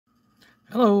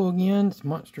Hello again, it's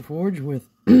Monster Forge with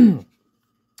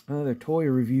another toy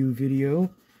review video.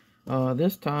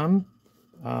 This time,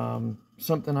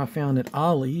 something I found at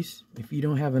Ollie's. If you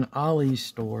don't have an Ollie's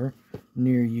store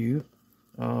near you,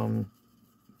 you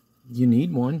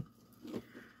need one.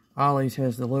 Ollie's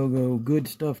has the logo Good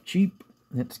Stuff Cheap.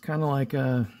 It's kind of like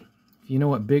if you know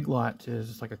what Big Lots is,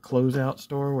 it's like a closeout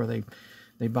store where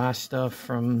they buy stuff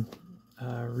from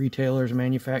retailers,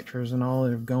 manufacturers and all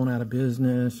that have gone out of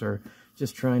business or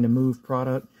just trying to move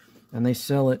product, and they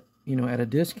sell it, you know, at a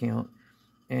discount.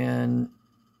 And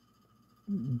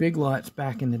Big Lots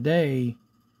back in the day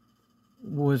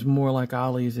was more like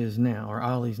Ollie's is now, or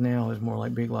Ollie's now is more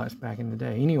like Big Lots back in the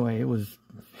day. Anyway, it was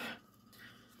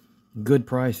good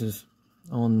prices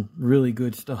on really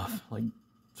good stuff, like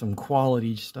some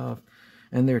quality stuff,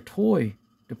 and their toy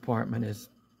department is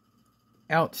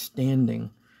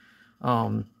outstanding.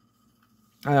 I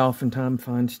oftentimes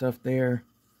find stuff there,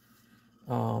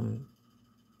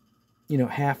 you know,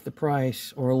 half the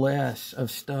price or less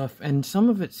of stuff, and some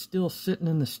of it's still sitting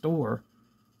in the store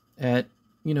at,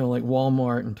 you know, like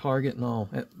Walmart and Target and all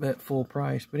at full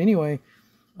price. But anyway,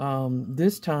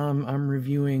 this time I'm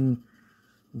reviewing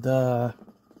the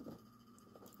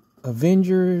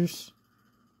Avengers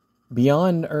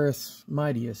Beyond Earth's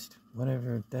Mightiest,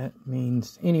 whatever that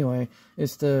means. Anyway,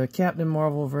 it's the Captain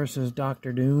Marvel versus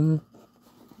Doctor Doom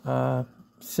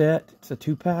set. It's a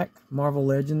 2-pack Marvel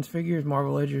Legends figures.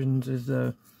 Marvel Legends is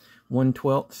the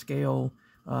 1/12 scale,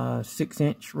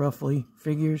 6-inch roughly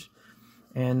figures,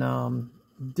 and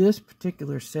this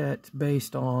particular set's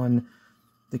based on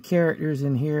the characters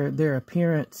in here, their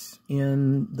appearance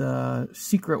in the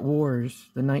Secret Wars,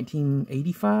 the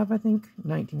 1985, I think,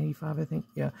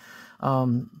 yeah,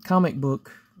 comic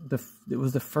book. It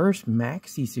was the first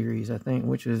maxi series, I think,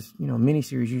 which is, you know,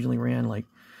 miniseries usually ran like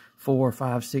 4,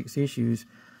 5, 6 issues.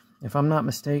 If I'm not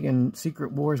mistaken,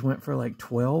 Secret Wars went for like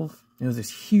 12. It was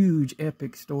this huge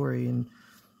epic story, and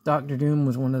Doctor Doom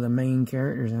was one of the main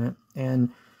characters in it. And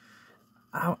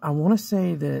I want to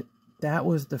say that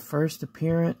was the first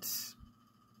appearance.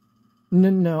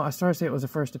 No, I started to say it was the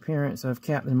first appearance of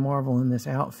Captain Marvel in this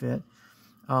outfit.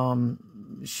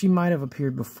 She might have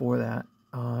appeared before that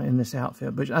in this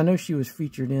outfit, but I know she was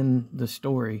featured in the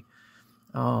story.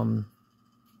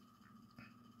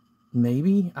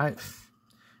 Maybe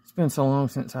it's been so long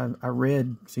since I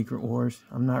read Secret Wars,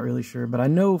 I'm not really sure, but I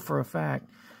know for a fact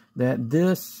that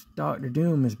this Doctor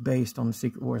Doom is based on the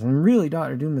Secret Wars, and really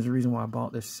Doctor Doom is the reason why I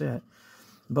bought this set.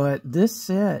 But this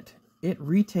set, it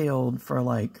retailed for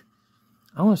like,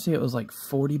 I want to say it was like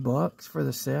 40 bucks for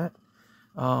the set,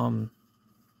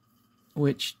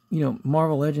 which, you know,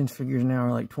 Marvel Legends figures now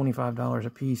are like $25 a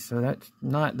piece, so that's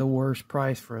not the worst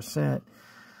price for a set.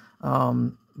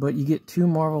 But you get 2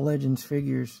 Marvel Legends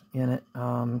figures in it,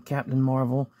 Captain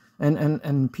Marvel,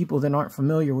 and people that aren't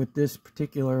familiar with this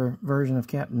particular version of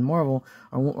Captain Marvel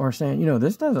are saying, you know,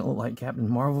 this doesn't look like Captain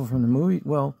Marvel from the movie.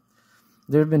 Well,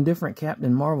 there have been different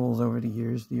Captain Marvels over the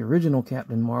years. The original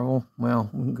Captain Marvel, well,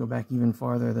 we can go back even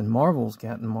farther than Marvel's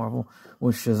Captain Marvel,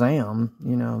 was Shazam.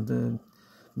 You know, the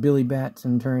Billy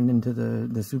Batson turned into the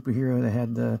superhero that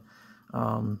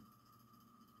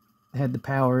had the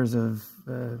powers of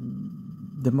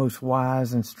the most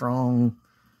wise and strong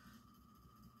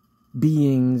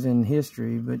beings in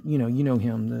history. But you know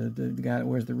him, the guy that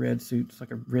wears the red suit. It's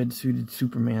like a red suited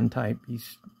Superman type.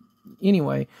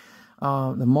 Anyway.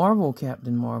 The Marvel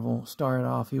Captain Marvel started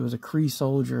off, he was a Kree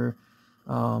soldier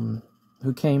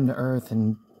who came to Earth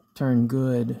and turned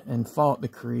good and fought the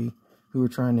Kree who were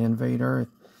trying to invade Earth.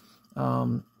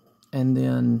 And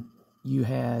then you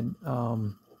had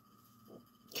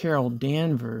Carol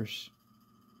Danvers.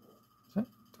 Is that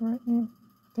the right name?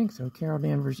 I think so. Carol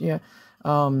Danvers, yeah.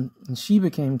 And she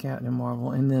became Captain Marvel.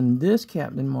 And then this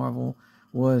Captain Marvel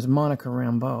was Monica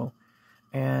Rambeau.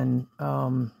 And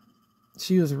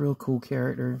she was a real cool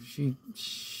character.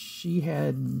 She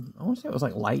had, I want to say it was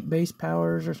like light-based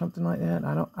powers or something like that.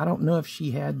 I don't know if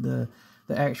she had the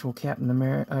actual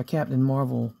Captain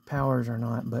Marvel powers or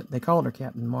not, but they called her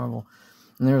Captain Marvel.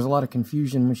 And there was a lot of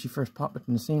confusion when she first popped up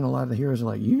in the scene. A lot of the heroes are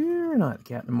like, "You're not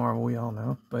Captain Marvel, we all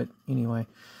know." But anyway,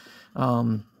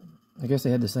 I guess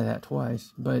they had to say that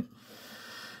twice. But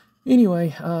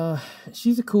anyway,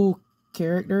 she's a cool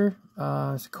character.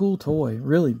 It's a cool toy,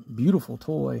 really beautiful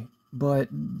toy. But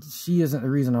she isn't the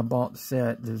reason I bought the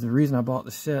set. The reason I bought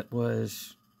the set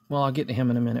was, well, I'll get to him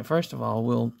in a minute. First of all,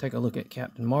 we'll take a look at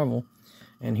Captain Marvel.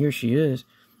 And here she is.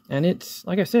 And it's,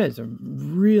 like I said, it's a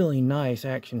really nice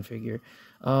action figure.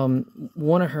 One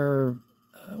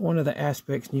of the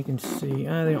aspects, and you can see,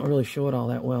 they don't really show it all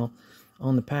that well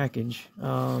on the package,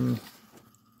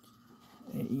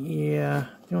 Yeah,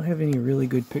 I don't have any really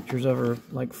good pictures of her,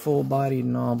 like, full-bodied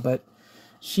and all, but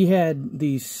she had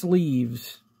these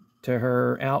sleeves to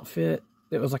her outfit.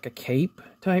 It was like a cape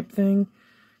type thing.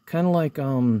 Kind of like,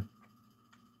 I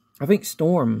think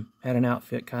Storm had an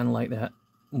outfit kind of like that,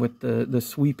 with the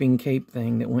sweeping cape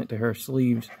thing that went to her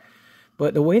sleeves.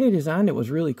 But the way they designed it was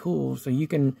really cool. So you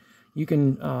can,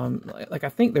 like, I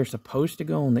think they're supposed to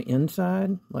go on the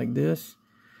inside, like this.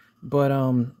 But,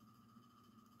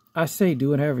 I say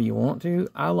do it however you want to.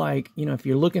 I like, you know, if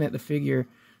you're looking at the figure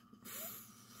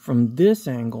from this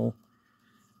angle,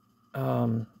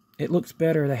 it looks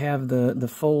better to have the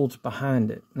folds behind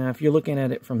it. Now, if you're looking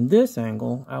at it from this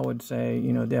angle, I would say,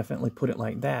 you know, definitely put it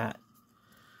like that.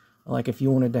 Like if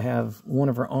you wanted to have one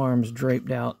of her arms draped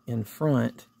out in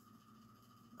front,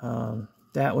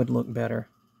 that would look better.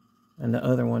 And the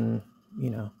other one,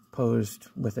 you know, posed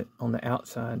with it on the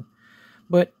outside.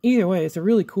 But either way, it's a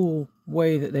really cool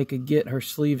way that they could get her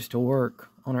sleeves to work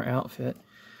on her outfit.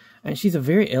 And she's a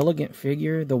very elegant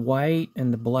figure. The white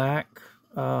and the black,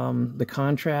 the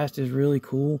contrast is really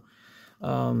cool.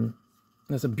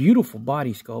 It's a beautiful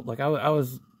body sculpt. Like I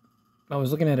was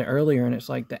looking at it earlier, and it's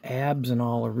like the abs and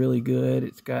all are really good.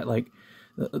 It's got like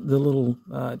the little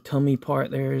tummy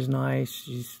part there is nice.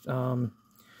 She's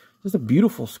just a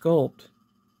beautiful sculpt.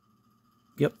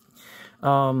 Yep.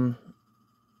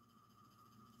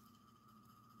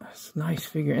 It's a nice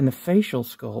figure, and the facial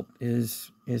sculpt is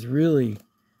really,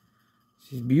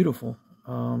 she's beautiful.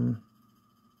 There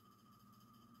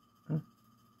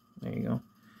you go.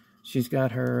 She's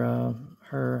got her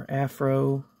her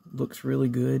afro, looks really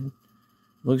good.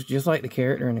 Looks just like the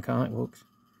character in the comic books.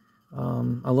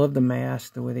 I love the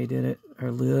mask, the way they did it.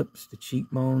 Her lips, the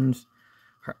cheekbones,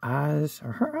 her eyes.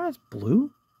 Are her eyes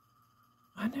blue?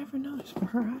 I never noticed. Were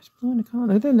her eyes blue in the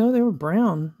comic? I didn't know they were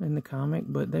brown in the comic,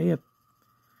 but they have.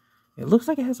 It looks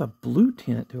like it has a blue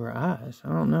tint to her eyes. I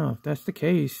don't know if that's the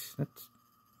case.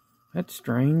 That's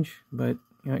strange, but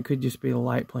you know, it could just be the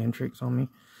light playing tricks on me.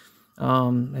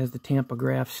 It has the Tampa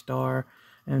Graph star,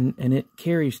 and it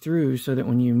carries through so that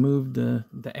when you move the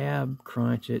ab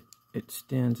crunch, it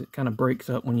extends. It kind of breaks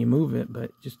up when you move it,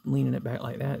 but just leaning it back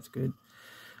like that, it's good.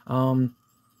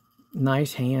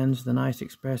 Nice hands, the nice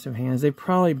expressive hands. They've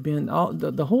probably been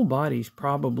the whole body's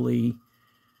probably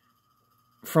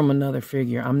from another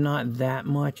figure. I'm not that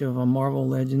much of a Marvel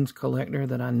Legends collector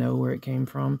that I know where it came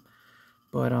from,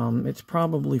 but it's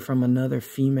probably from another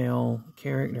female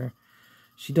character.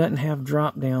 She doesn't have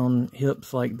drop down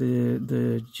hips like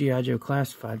the G.I. Joe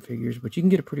classified figures, but you can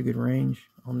get a pretty good range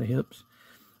on the hips.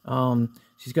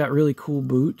 She's got really cool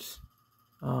boots,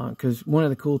 because one of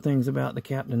the cool things about the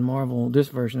Captain Marvel, this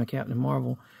version of Captain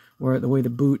Marvel, where the way the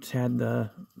boots had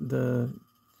the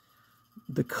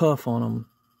cuff on them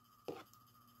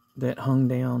that hung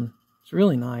down. It's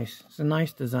really nice. It's a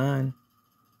nice design.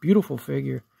 Beautiful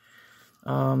figure.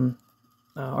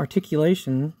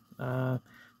 Articulation. The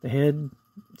head,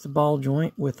 it's a ball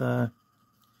joint with the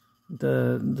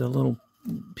little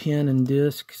pin and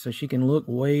disc, so she can look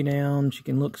way down. She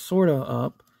can look sort of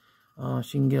up.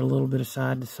 She can get a little bit of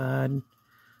side to side.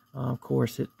 Of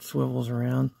course, it swivels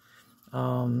around.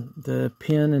 The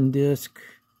pin and disc,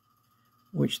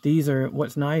 which these are,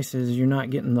 what's nice is you're not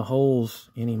getting the holes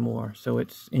anymore. So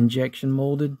it's injection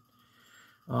molded.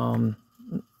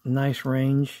 Nice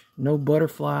range. No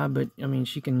butterfly, but I mean,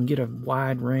 she can get a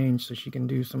wide range, so she can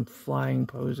do some flying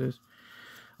poses.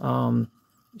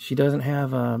 She doesn't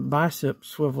have a bicep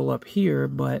swivel up here,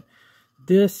 but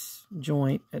this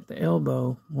joint at the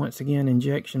elbow, once again,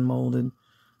 injection molded.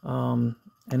 And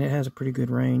it has a pretty good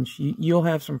range. You'll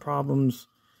have some problems,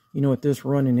 you know, with this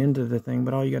running into the thing,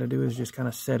 but all you got to do is just kind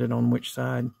of set it on which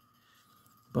side.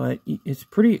 But it's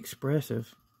pretty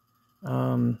expressive.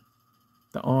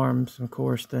 The arms, of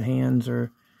course, the hands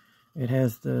are. It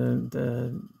has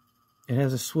it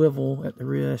has a swivel at the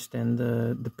wrist and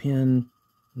the pin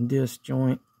and disc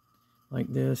joint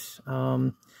like this.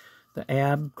 The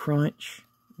ab crunch.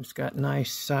 It's got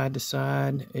nice side to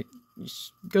side. It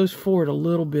goes forward a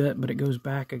little bit, but it goes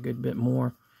back a good bit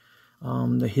more.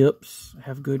 The hips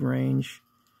have good range.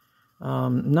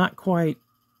 Not quite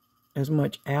as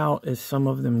much out as some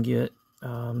of them get.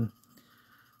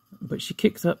 But she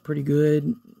kicks up pretty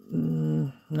good.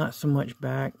 Not so much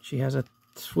back. She has a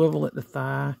swivel at the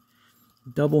thigh.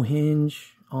 Double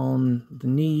hinge on the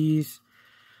knees.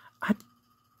 I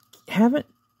haven't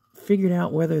figured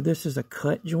out whether this is a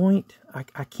cut joint.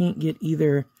 I can't get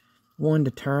either one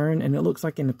to turn. And it looks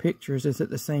like in the pictures it's at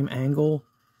the same angle.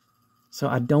 So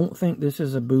I don't think this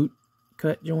is a boot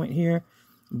cut joint here.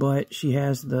 But she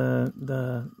has the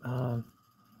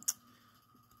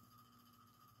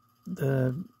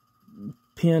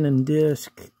pin and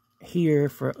disc here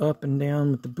for up and down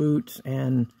with the boots,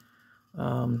 and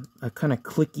a kind of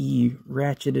clicky,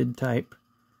 ratcheted type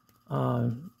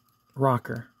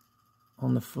rocker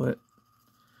on the foot.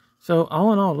 So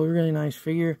all in all, a really nice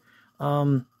figure.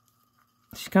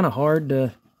 She's kind of hard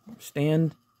to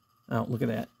stand. Oh, look at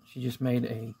that. She just made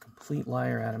a complete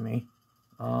liar out of me.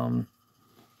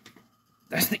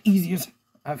 That's the easiest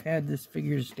I've had this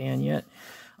figure to stand yet.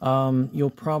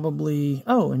 You'll probably...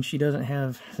 Oh, and she doesn't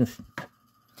have...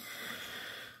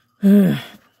 I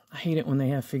hate it when they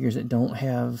have figures that don't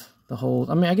have the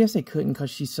holes. I mean, I guess they couldn't because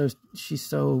she's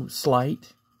so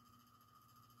slight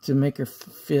to make her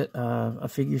fit a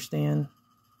figure stand.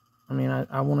 I mean,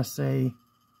 I want to say...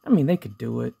 I mean, they could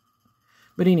do it.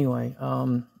 But anyway,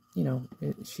 you know,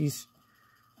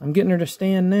 I'm getting her to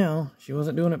stand now. She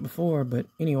wasn't doing it before, but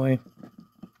anyway...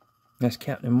 That's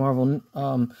Captain Marvel.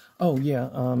 Oh,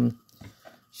 yeah.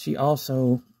 She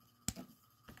also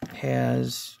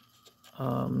has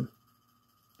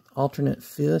alternate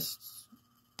fists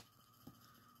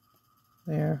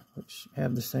there, which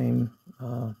have the same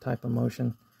type of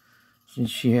motion.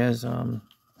 She has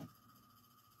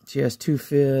 2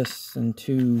 fists and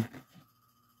 2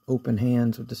 open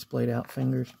hands with displayed out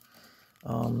fingers.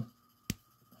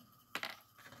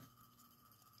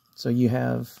 So you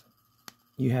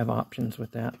have options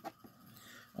with that.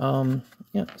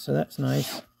 Yeah, so that's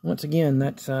nice. Once again,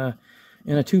 that's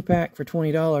in a 2-pack for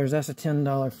 $20. That's a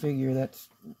 $10 figure. That's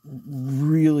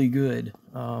really good.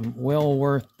 Well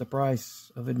worth the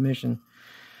price of admission.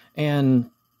 And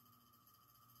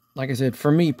like I said,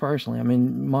 for me personally, I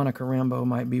mean, Monica Rambeau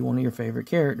might be one of your favorite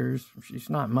characters. She's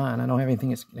not mine. I don't have anything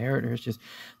against her. It's just,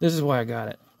 this is why I got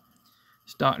it.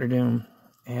 It's Doctor Doom.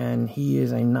 And he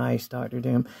is a nice Doctor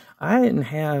Doom. I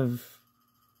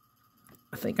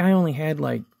think I only had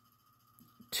like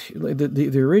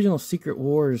the original Secret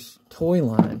Wars toy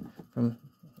line from...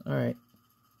 Alright,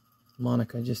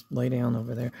 Monica, just lay down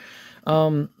over there.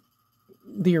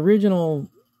 The original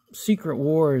Secret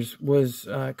Wars was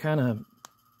kind of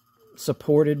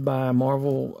supported by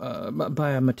Marvel,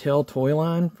 by a Mattel toy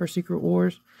line for Secret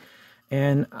Wars.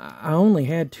 And I only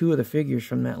had 2 of the figures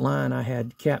from that line. I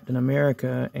had Captain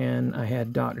America and I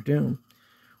had Doctor Doom.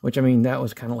 Which, I mean, that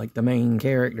was kind of like the main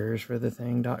characters for the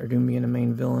thing. Doctor Doom being the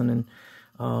main villain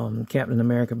and Captain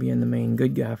America being the main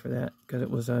good guy for that. Because it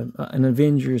was an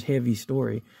Avengers-heavy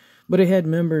story. But it had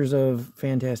members of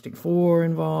Fantastic Four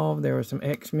involved. There was some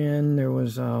X-Men. There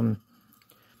was, you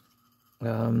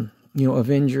know,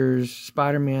 Avengers.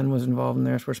 Spider-Man was involved in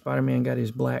there. That's where Spider-Man got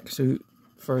his black suit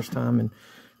first time. And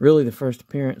really the first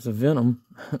appearance of Venom.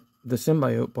 The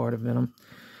symbiote part of Venom.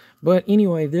 But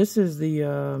anyway, this is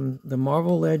the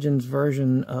Marvel Legends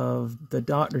version of the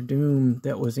Doctor Doom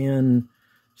that was in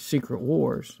Secret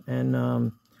Wars.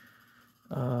 And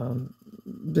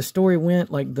the story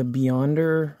went like the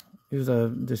Beyonder, it was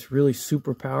this really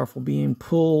super powerful being,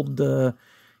 pulled the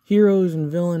heroes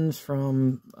and villains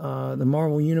from the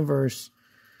Marvel Universe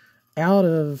out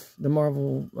of the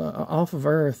Marvel, off of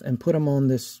Earth, and put them on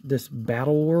this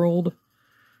battle world,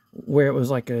 where it was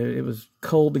like it was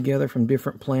culled together from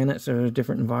different planets or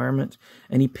different environments,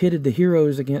 and he pitted the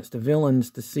heroes against the villains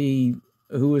to see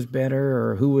who was better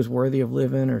or who was worthy of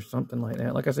living or something like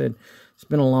that. Like I said, it's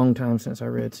been a long time since I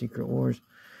read Secret Wars,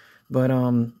 but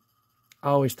I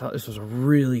always thought this was a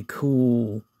really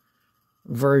cool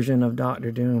version of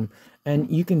Doctor Doom. And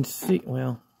you can see,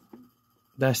 well,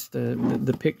 that's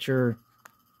the picture.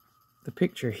 The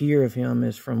picture here of him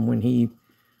is from when he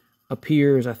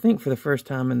appears, I think, for the first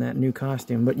time in that new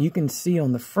costume. But you can see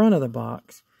on the front of the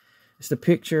box, it's the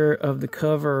picture of the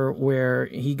cover where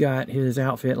he got his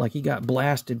outfit, like he got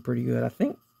blasted pretty good. I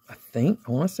think,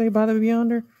 I want to say by the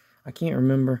Beyonder. I can't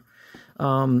remember.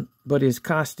 But his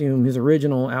costume, his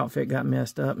original outfit got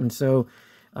messed up. And so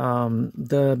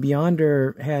the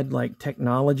Beyonder had like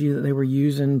technology that they were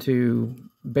using to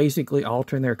basically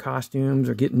alter their costumes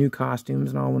or get new costumes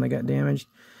and all when they got damaged.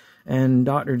 And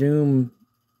Doctor Doom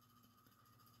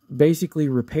basically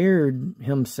repaired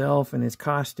himself and his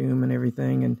costume and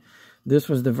everything, and this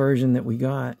was the version that we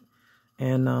got.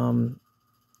 And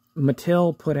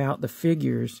Mattel put out the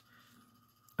figures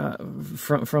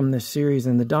from this series,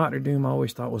 and the Doctor Doom I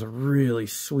always thought was a really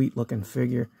sweet looking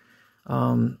figure.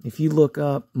 If you look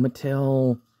up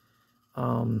Mattel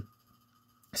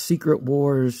Secret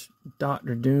Wars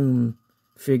Doctor Doom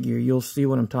figure, you'll see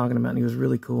what I'm talking about, and he was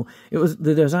really cool.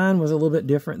 The design was a little bit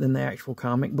different than the actual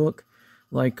comic book.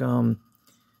 Like,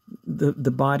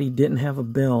 the body didn't have a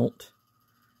belt,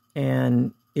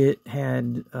 and it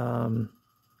had,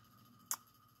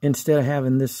 instead of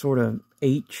having this sort of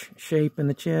H shape in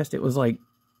the chest, it was like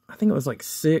I think it was like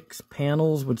 6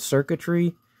 panels with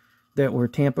circuitry that were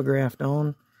tampographed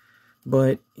on.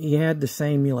 But he had the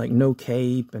same, you know, like no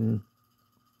cape, and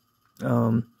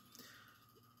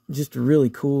just really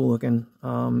cool looking.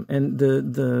 And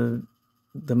the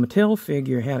Mattel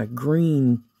figure had a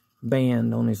green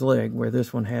band on his leg, where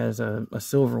this one has a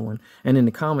silver one. And in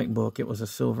the comic book, it was a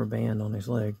silver band on his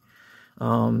leg.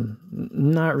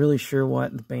 Not really sure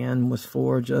what the band was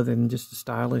for, other than just a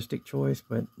stylistic choice,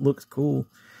 but looks cool.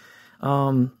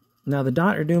 Now, the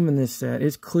Doctor Doom in this set,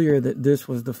 it's clear that this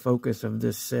was the focus of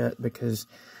this set, because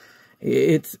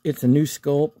it's a new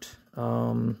sculpt.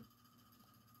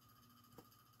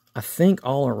 I think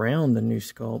all around the new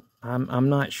sculpt. I'm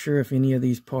not sure if any of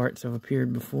these parts have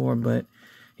appeared before, but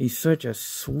he's such a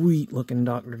sweet looking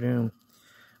Doctor Doom.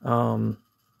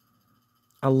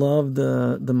 I love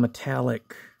the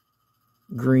metallic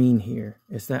green here.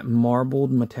 It's that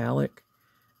marbled metallic,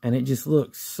 and it just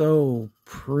looks so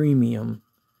premium.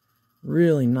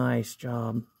 Really nice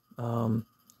job. And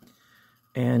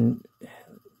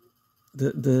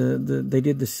they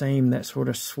did the same, that sort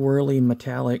of swirly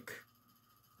metallic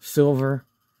silver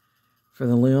for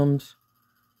the limbs.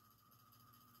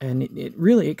 And it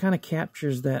really kind of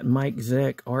captures that Mike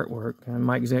Zeck artwork. And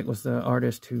Mike Zeck was the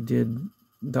artist who did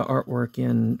the artwork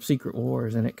in Secret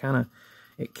Wars, and it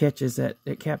captures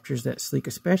that sleek,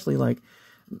 especially like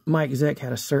Mike Zeck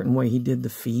had a certain way he did the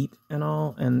feet and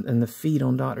all, and the feet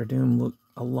on Doctor Doom look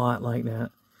a lot like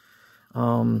that.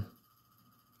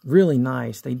 Really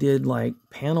nice. They did like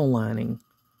panel lining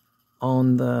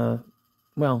on the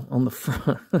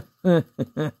front.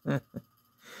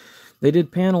 They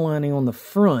did panel lining on the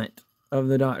front of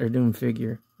the Doctor Doom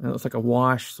figure. It looks like a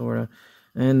wash, sort of.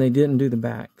 And they didn't do the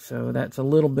back. So that's a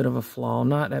little bit of a flaw.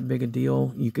 Not that big a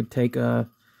deal. You could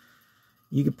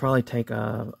probably take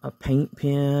a paint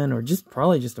pen, or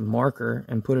probably just a marker,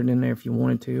 and put it in there if you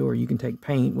wanted to. Or you can take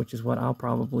paint, which is what I'll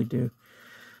probably do.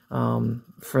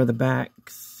 For the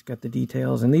backs, got the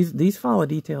details. And these follow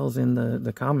details in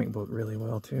the comic book really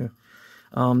well, too.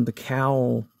 The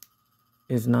cowl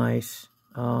is nice.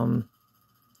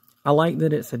 I like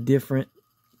that it's a different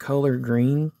color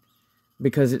green,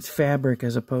 because it's fabric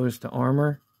as opposed to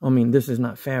armor. I mean, this is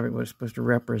not fabric, but it's supposed to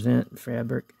represent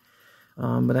fabric.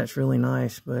 But that's really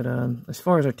nice. But as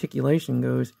far as articulation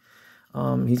goes,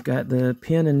 he's got the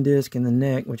pin and disc in the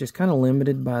neck, which is kind of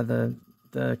limited by the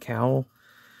cowl.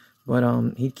 But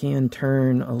he can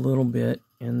turn a little bit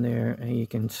in there, and he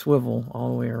can swivel all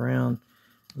the way around.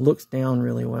 Looks down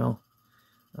really well.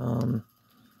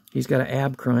 He's got an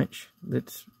ab crunch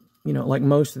that's, you know, like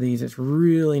most of these, it's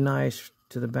really nice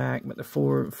to the back, but the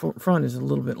front is a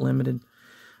little bit limited.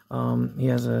 He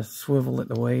has a swivel at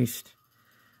the waist.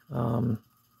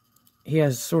 He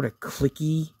has sort of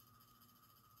clicky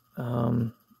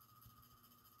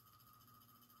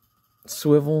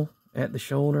swivel at the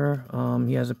shoulder.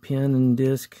 He has a pin and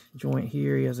disc joint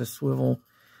here. He has a swivel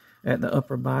at the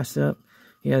upper bicep.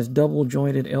 He has double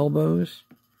jointed elbows.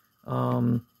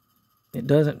 It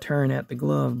doesn't turn at the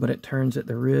glove, but it turns at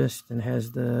the wrist, and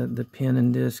has the pin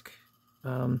and disc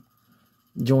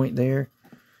joint there.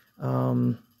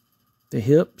 The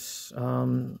hips,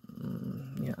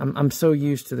 yeah, I'm so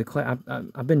used to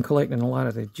I've been collecting a lot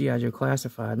of the G.I. Joe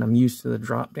Classified, and I'm used to the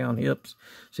drop-down hips,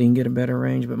 so you can get a better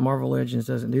range, but Marvel Legends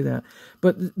doesn't do that.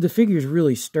 But the figure's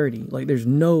really sturdy. Like, there's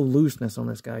no looseness on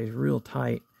this guy. He's real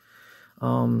tight.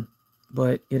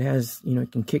 But it has, you know,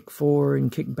 it can kick forward and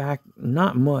kick back,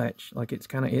 not much. Like,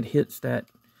 it hits the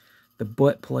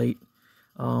butt plate.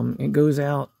 It goes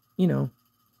out, you know,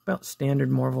 about standard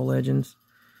Marvel Legends.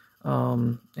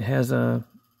 It has a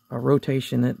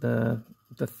rotation at the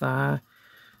thigh,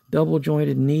 double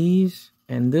jointed knees,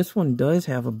 and this one does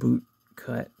have a boot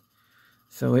cut.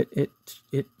 So it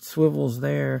swivels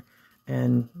there,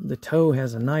 and the toe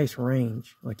has a nice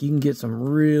range. Like, you can get some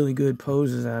really good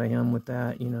poses out of him with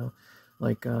that, you know.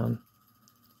 Like,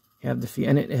 have the feet,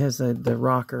 and it has the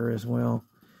rocker as well.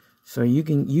 So you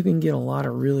can get a lot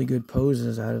of really good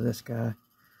poses out of this guy.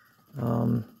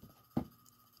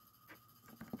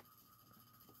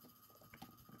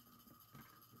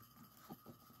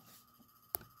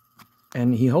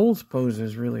 And he holds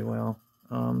poses really well.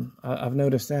 I've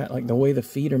noticed that, like the way the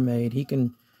feet are made, he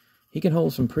can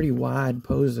hold some pretty wide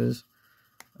poses.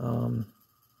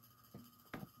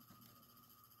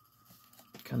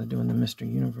 Kind of doing the Mr.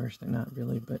 Universe thing, not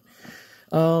really, but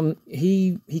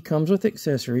he comes with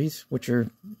accessories, which are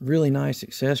really nice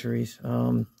accessories.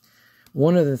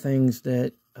 One of the things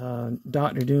that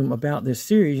Doctor Doom, about this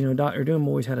series, you know, Doctor Doom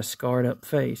always had a scarred up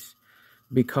face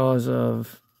because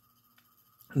of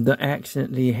the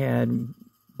accident that he had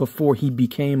before he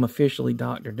became officially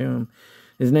Doctor Doom.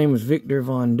 his name was Victor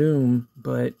Von Doom,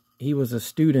 but he was a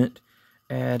student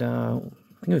at, I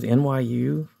think it was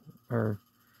NYU, or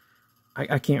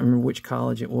I can't remember which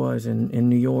college it was in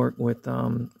New York, with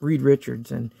Reed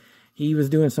Richards, and he was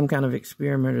doing some kind of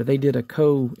experiment, or they did a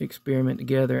co-experiment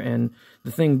together, and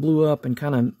the thing blew up and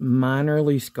kind of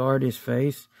minorly scarred his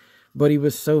face, but he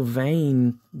was so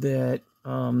vain that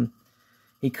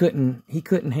he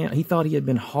thought he had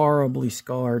been horribly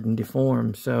scarred and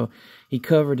deformed, so he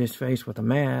covered his face with a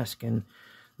mask. And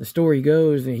the story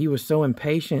goes that he was so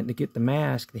impatient to get the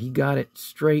mask that he got it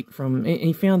straight from, and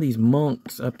he found these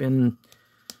monks up in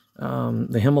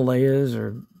the Himalayas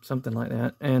or something like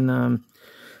that, and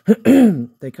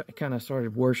they kind of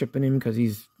started worshiping him because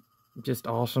he's just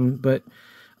awesome. But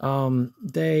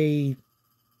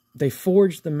they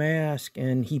forged the mask,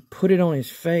 and he put it on his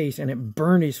face, and it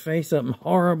burned his face up and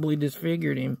horribly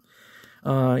disfigured him,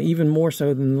 even more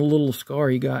so than the little scar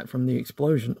he got from the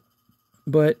explosion.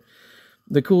 But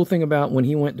the cool thing about when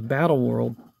he went to Battle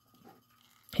World,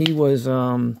 he was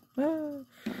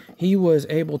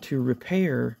able to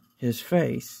repair his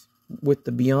face with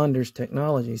the Beyonders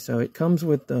technology. So it comes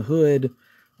with the hood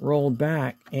rolled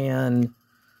back, and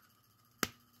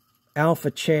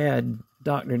Alpha Chad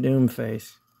Dr. Doom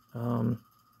face. And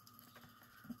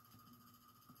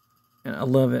I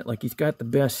love it. Like, he's got the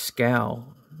best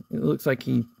scowl. It looks like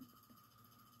he's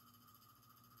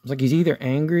either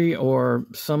angry or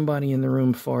somebody in the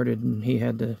room farted and he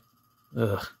had to,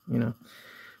 you know.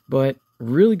 But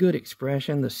really good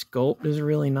expression. The sculpt is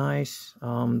really nice.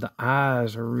 The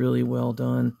eyes are really well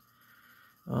done.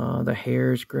 The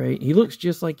hair is great. He looks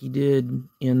just like he did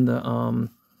in the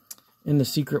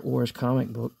Secret Wars comic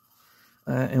book.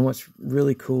 And what's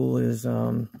really cool is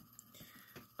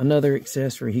another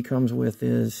accessory he comes with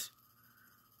is,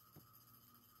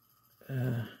 if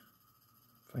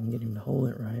I can get him to hold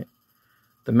it right,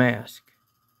 the mask.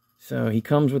 So he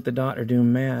comes with the Doctor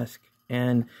Doom mask,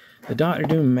 and the Doctor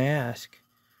Doom mask,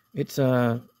 it's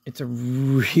a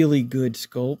really good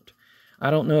sculpt. I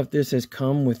don't know if this has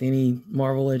come with any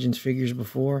Marvel Legends figures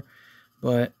before,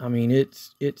 but I mean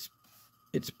it's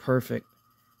perfect.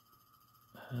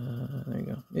 There you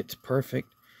go. It's perfect.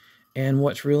 And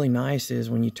what's really nice is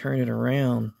when you turn it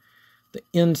around, the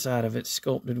inside of it's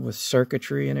sculpted with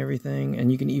circuitry and everything,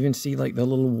 and you can even see like the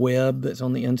little web that's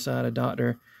on the inside of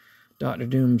Doctor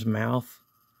Doom's mouth.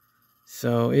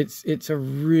 So it's a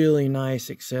really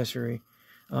nice accessory.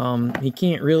 He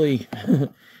can't really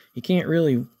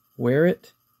wear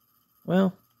it.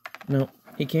 Well, no,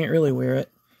 he can't really wear it.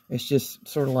 It's just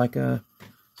sort of like an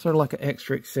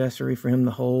extra accessory for him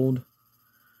to hold.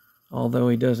 Although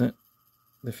the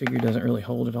figure doesn't really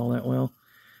hold it all that well.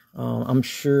 I'm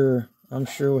sure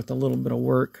with a little bit of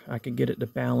work I could get it to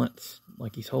balance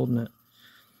like he's holding it.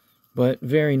 But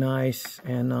very nice,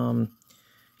 and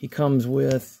he comes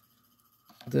with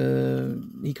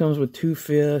two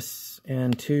fists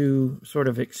and two sort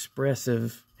of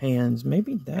expressive hands.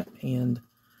 Maybe that hand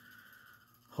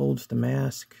holds the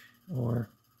mask, or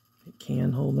it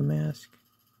can hold the mask.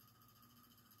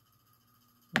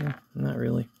 Not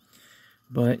really.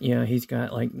 But yeah, he's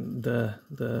got like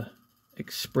the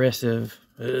expressive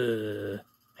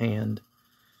hand.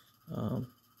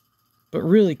 But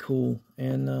really cool.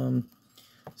 And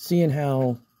seeing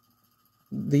how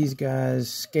these guys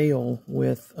scale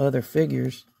with other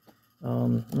figures.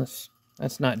 That's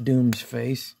not Doom's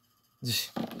face.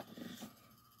 This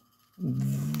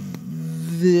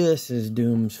is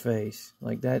Doom's face.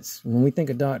 Like, that's when we think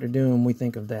of Dr. Doom, we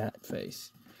think of that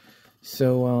face.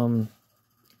 So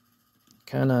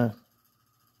kind of,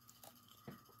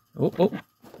 oh,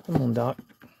 come on, Doc,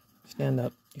 stand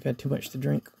up. You've had too much to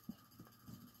drink.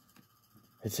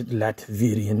 It's a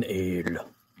Latvian ale.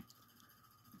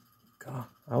 God,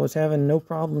 I was having no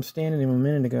problem standing him a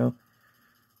minute ago.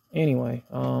 Anyway,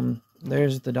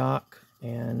 there's the Doc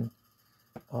and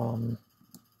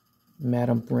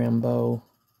Madame Rambeau.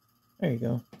 There you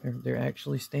go. They're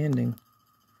actually standing.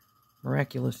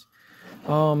 Miraculous.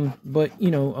 But,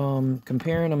 you know,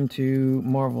 comparing them to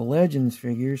Marvel Legends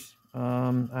figures,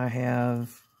 I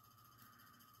have,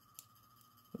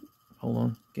 hold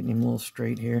on, getting him a little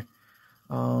straight here,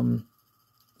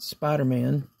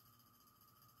 Spider-Man,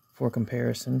 for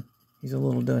comparison. He's a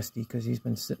little dusty because he's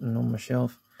been sitting on my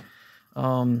shelf.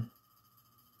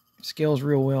 Scales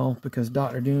real well because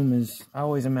Dr. Doom is, I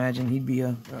always imagined he'd be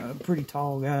a pretty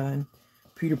tall guy, and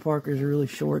Peter Parker's a really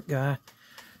short guy.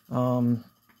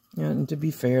 And to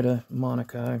be fair to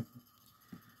Monica,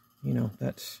 you know,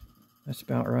 that's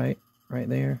about right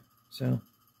there. So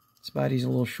Spidey's a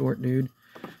little short dude.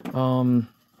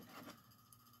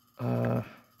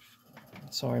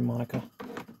 Sorry, Monica.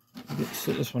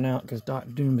 sit this one out because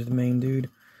Doctor Doom is the main dude.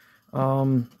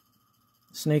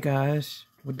 Snake Eyes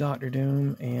with Doctor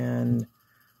Doom, and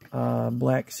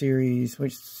Black Series,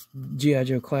 which is G.I.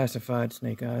 Joe Classified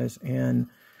Snake Eyes, and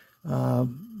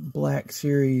Black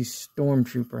Series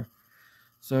Stormtrooper.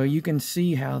 So you can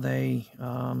see how they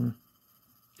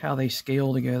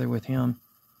scale together with him.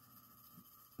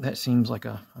 That seems like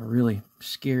a really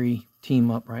scary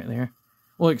team up right there.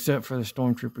 Well, except for the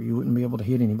Stormtrooper, you wouldn't be able to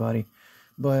hit anybody.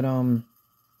 But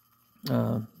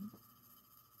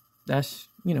that's,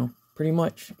 you know, pretty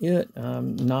much it.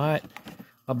 Not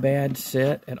a bad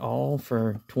set at all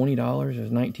for $20. It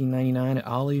was $19.99 at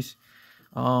Ollie's.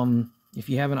 If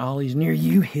you have an Ollie's near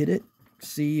you, hit it.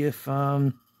 See if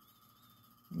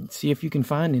you can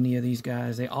find any of these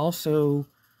guys. They also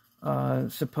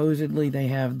supposedly they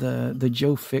have the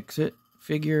Joe Fix-It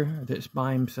figure that's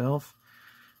by himself.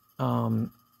 I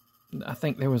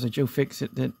think there was a Joe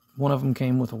Fix-It that one of them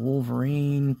came with a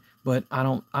Wolverine, but I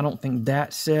don't think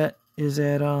that set is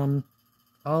at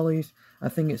Ollie's. I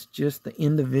think it's just the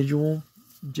individual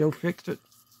Joe Fix-It,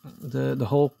 the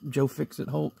Hulk, Joe Fix-It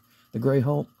Hulk, the Gray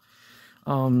Hulk.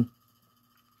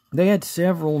 They had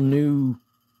several new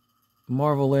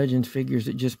Marvel Legends figures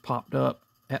that just popped up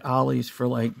at Ollie's for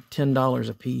like $10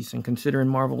 a piece, and considering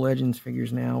Marvel Legends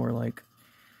figures now are like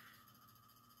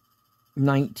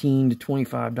 $19 to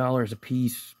 $25 a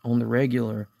piece on the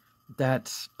regular,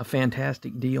 that's a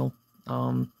fantastic deal.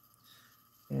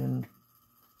 And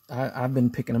I've been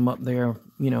picking them up there,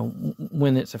 you know,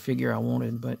 when it's a figure I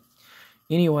wanted. But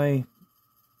anyway,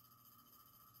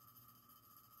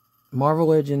 Marvel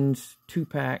Legends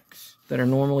 2-packs that are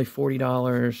normally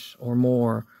 $40 or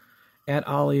more at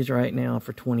Ollie's right now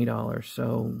for $20.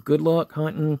 So good luck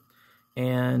hunting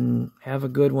and have a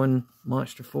good one.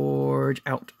 Monster Forge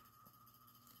out.